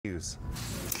News.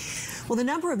 Well, the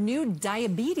number of new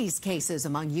diabetes cases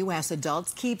among U.S.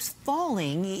 adults keeps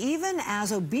falling, even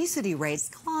as obesity rates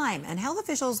climb. And health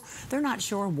officials, they're not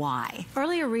sure why.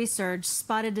 Earlier research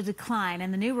spotted a decline,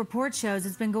 and the new report shows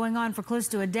it's been going on for close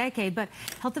to a decade. But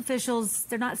health officials,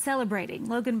 they're not celebrating.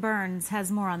 Logan Burns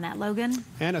has more on that. Logan?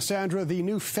 Anna, Sandra, the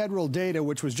new federal data,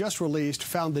 which was just released,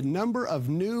 found the number of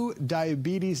new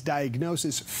diabetes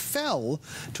diagnoses fell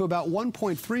to about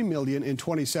 1.3 million in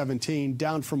 2017,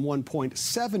 down from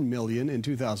 1.7 million in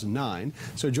 2009.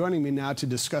 So joining me now to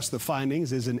discuss the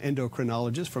findings is an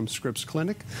endocrinologist from Scripps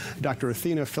Clinic, Dr.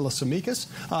 Athena Philosamikis.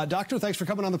 Doctor, thanks for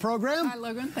coming on the program. Hi,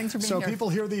 Logan. Thanks for being here. So people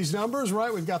hear these numbers,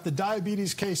 right? We've got the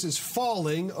diabetes cases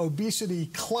falling,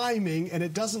 obesity climbing, and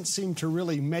it doesn't seem to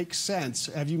really make sense.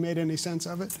 Have you made any sense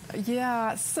of it?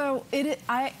 Yeah, so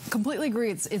I completely agree.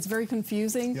 It's very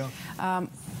confusing. Yeah.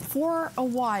 For a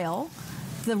while,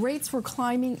 the rates were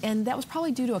climbing, and that was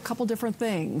probably due to a couple different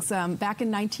things. Back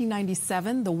in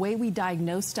 1997, the way we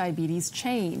diagnosed diabetes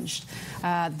changed.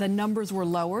 The numbers were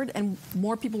lowered, and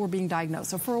more people were being diagnosed.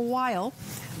 So for a while,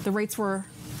 the rates were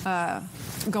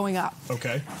going up.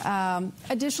 Okay.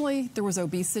 Additionally, there was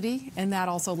obesity, and that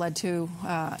also led to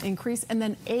increase. And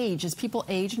then age, as people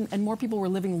aged and more people were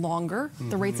living longer,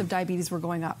 the rates of diabetes were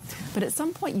going up. But at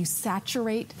some point, you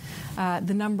saturate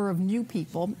the number of new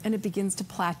people, and it begins to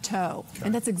plateau. Okay.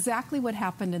 And that's exactly what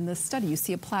happened in this study. You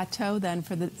see a plateau then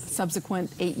for the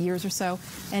subsequent 8 years or so,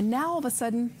 and now all of a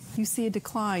sudden, you see a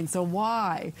decline. So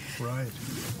why? Right.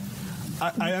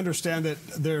 I understand that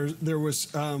there was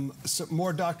some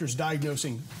more doctors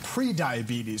diagnosing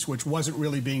pre-diabetes, which wasn't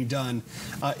really being done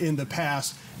in the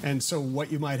past. And so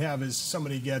what you might have is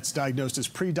somebody gets diagnosed as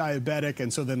pre-diabetic,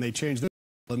 and so then they change the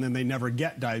and then they never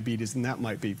get diabetes, and that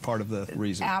might be part of the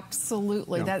reason.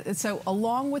 Absolutely. Yeah. So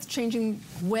along with changing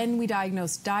when we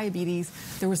diagnose diabetes,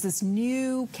 there was this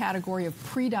new category of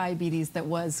pre-diabetes that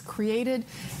was created,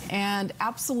 and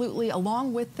absolutely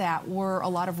along with that were a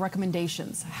lot of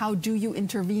recommendations. How do you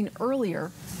intervene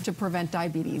earlier to prevent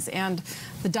diabetes? And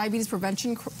the Diabetes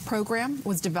Prevention Program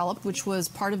was developed, which was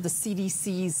part of the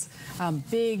CDC's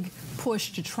big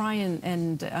push to try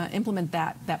and implement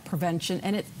that prevention,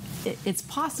 and it's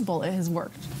possible. It has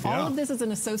worked. Yeah. All of this is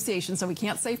an association, so we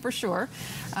can't say for sure,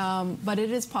 but it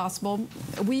is possible.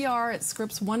 We are at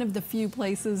Scripps one of the few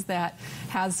places that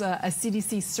has a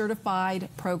CDC certified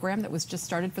program that was just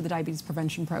started for the Diabetes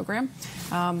Prevention Program.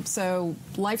 So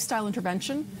lifestyle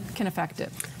intervention can affect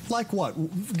it. Like what?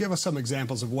 Give us some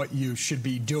examples of what you should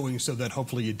be doing so that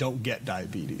hopefully you don't get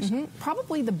diabetes.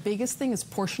 Probably the biggest thing is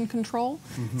portion control.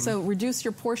 So reduce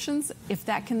your portions. If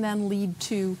that can then lead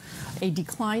to a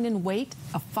decline in weight,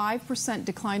 a 5%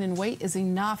 decline in weight is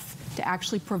enough to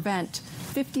actually prevent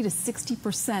 50 to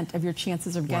 60% of your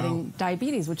chances of getting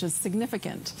diabetes, which is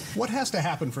significant. What has to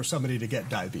happen for somebody to get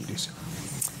diabetes?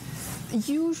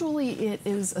 Usually it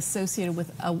is associated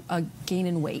with a gain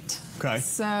in weight. Okay.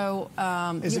 So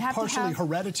is it partially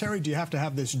hereditary? Do you have to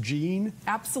have this gene?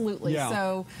 Absolutely. Yeah.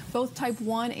 So both type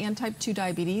 1 and type 2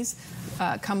 diabetes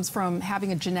comes from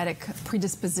having a genetic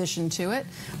predisposition to it,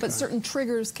 but certain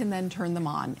triggers can then turn them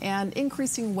on, and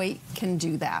increasing weight can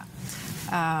do that.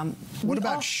 What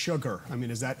about sugar? I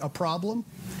mean, is that a problem?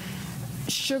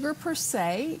 Sugar per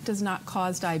se does not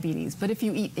cause diabetes, but if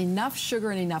you eat enough sugar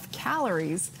and enough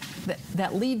calories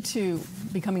that lead to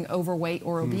becoming overweight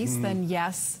or obese, then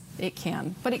yes, it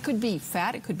can. But it could be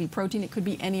fat, it could be protein, it could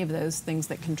be any of those things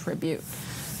that contribute.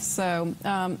 So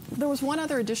there was one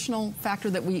other additional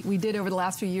factor that we did over the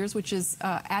last few years, which is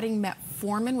adding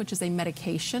metformin, which is a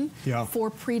medication for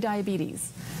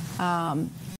pre-diabetes.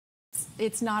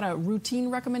 It's not a routine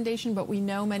recommendation, but we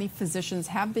know many physicians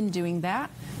have been doing that,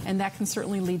 and that can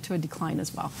certainly lead to a decline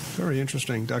as well. Very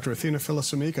interesting. Dr. Athena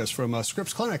Philosamikis from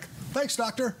Scripps Clinic. Thanks,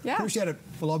 doctor. Yeah. Appreciate it.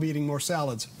 We'll all be eating more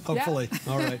salads, hopefully.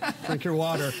 Yeah. All right. Drink your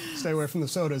water. Stay away from the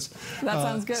sodas. That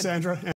sounds good. Sandra.